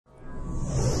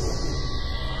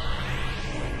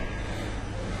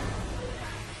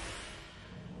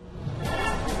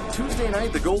Tuesday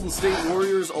night, the Golden State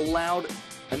Warriors allowed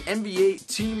an NBA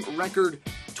team record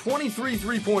 23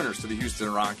 three-pointers to the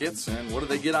Houston Rockets. And what do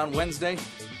they get on Wednesday?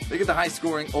 They get the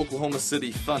high-scoring Oklahoma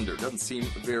City Thunder. Doesn't seem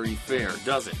very fair,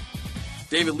 does it?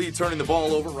 David Lee turning the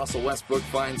ball over. Russell Westbrook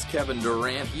finds Kevin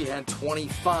Durant. He had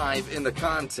 25 in the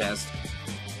contest.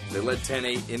 They led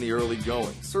 10-8 in the early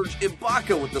going. Serge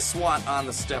Ibaka with the swat on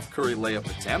the Steph Curry layup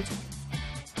attempt.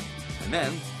 And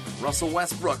then Russell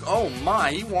Westbrook, oh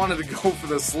my, he wanted to go for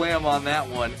the slam on that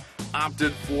one.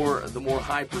 Opted for the more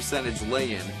high percentage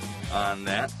lay-in on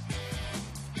that.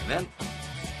 And then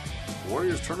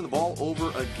Warriors turning the ball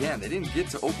over again. They didn't get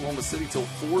to Oklahoma City till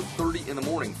 4:30 in the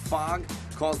morning. Fog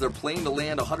caused their plane to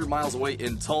land 100 miles away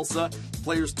in Tulsa.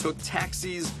 Players took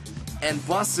taxis and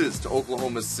buses to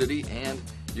Oklahoma City, and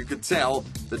you could tell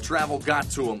the travel got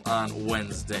to them on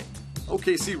Wednesday.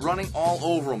 OKC running all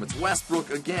over them. It's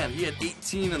Westbrook again. He had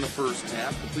 18 in the first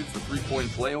half. Completes the three-point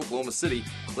play. Oklahoma City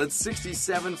led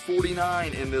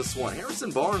 67-49 in this one.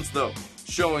 Harrison Barnes, though,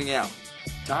 showing out.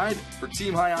 Tied for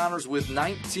team-high honors with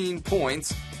 19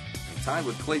 points. And tied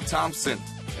with Klay Thompson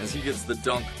as he gets the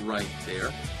dunk right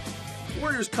there.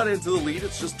 Warriors cut into the lead.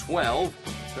 It's just 12.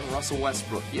 Then Russell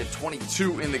Westbrook. He had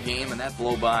 22 in the game, and that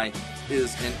blow-by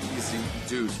is an easy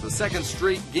deuce. For the second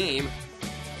straight game,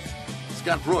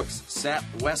 Scott Brooks sat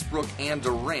Westbrook and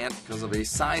Durant because of a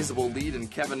sizable lead, and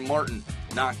Kevin Martin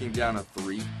knocking down a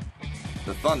three.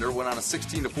 The Thunder went on a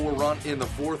 16-4 run in the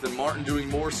fourth, and Martin doing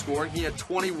more scoring. He had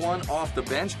 21 off the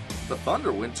bench. The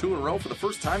Thunder win 2 in a row for the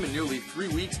first time in nearly 3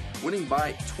 weeks, winning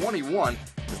by 21,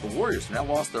 as the Warriors now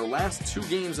lost their last 2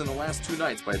 games in the last 2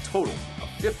 nights by a total of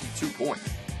 52 points.